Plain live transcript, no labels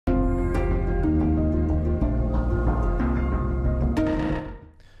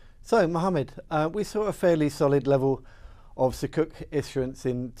So, Mohamed, we saw a fairly solid level of Sukuk issuance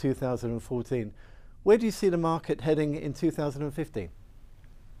in 2014. Where do you see the market heading in 2015?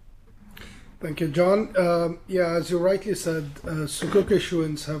 Thank you, John. Yeah, as you rightly said, Sukuk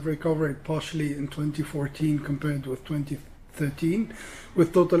issuance have recovered partially in 2014 compared with 2013,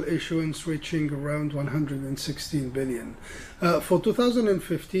 with total issuance reaching around 116 billion. For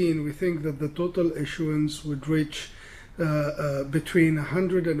 2015, we think that the total issuance would reach between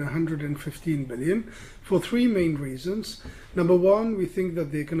 100 and 115 billion for three main reasons. Number one, we think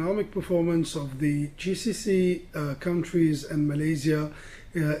that the economic performance of the GCC countries and Malaysia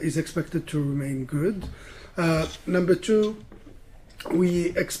is expected to remain good. Number two,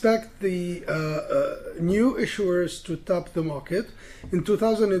 we expect the new issuers to tap the market. In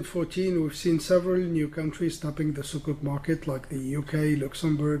 2014, we've seen several new countries tapping the Sukuk market, like the UK,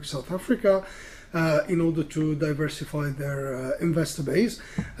 Luxembourg, South Africa, in order to diversify their investor base.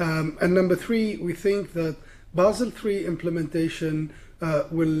 And number three, we think that Basel III implementation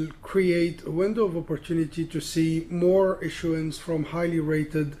will create a window of opportunity to see more issuance from highly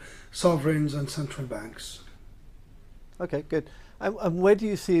rated sovereigns and central banks. Okay, good. And where do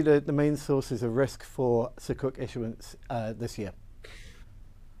you see the main sources of risk for Sukuk issuance this year?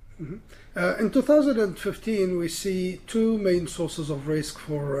 In 2015, we see two main sources of risk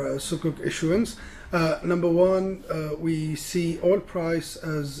for Sukuk issuance. Number one, we see oil price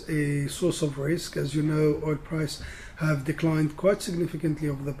as a source of risk. As you know, oil price have declined quite significantly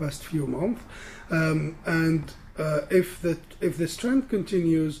over the past few months. If this trend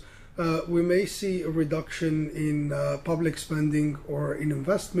continues, we may see a reduction in public spending or in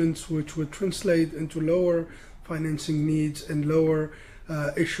investments, which would translate into lower financing needs and lower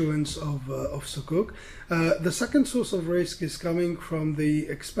issuance of Sukuk. The second source of risk is coming from the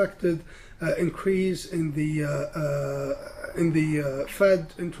expected increase in the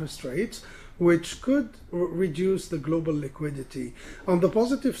Fed interest rates, which could reduce the global liquidity. On the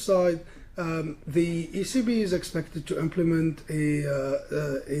positive side, the ECB is expected to implement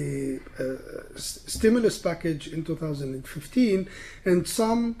a stimulus package in 2015, and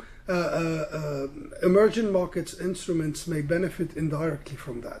some emerging markets instruments may benefit indirectly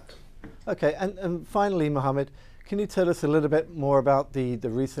from that. Okay, and finally, Mohamed, can you tell us a little bit more about the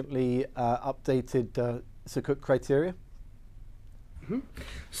recently updated Sukuk criteria?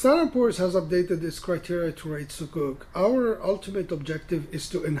 Standard & Poor's has updated its criteria to rate Sukuk. Our ultimate objective is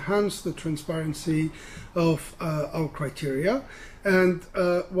to enhance the transparency of our criteria. And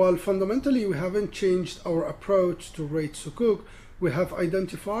while fundamentally we haven't changed our approach to rate Sukuk, we have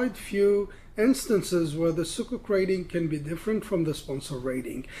identified few instances where the Sukuk rating can be different from the sponsor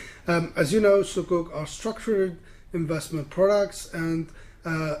rating. As you know, Sukuk are structured investment products, and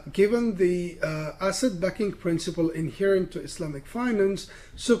given the asset backing principle inherent to Islamic finance,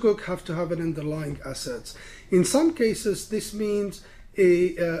 Sukuk have to have an underlying assets. In some cases, this means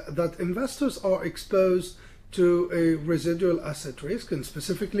that investors are exposed to a residual asset risk, and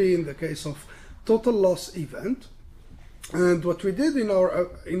specifically in the case of total loss event. And what we did in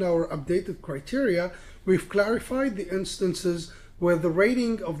our updated criteria, we've clarified the instances where the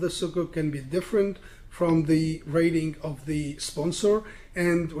rating of the Sukuk can be different from the rating of the sponsor,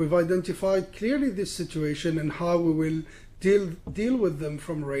 and we've identified clearly this situation and how we will deal with them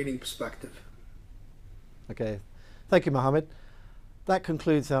from a rating perspective. Okay, thank you, Mohamed. That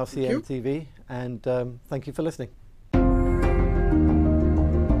concludes our CMTV, and thank you for listening.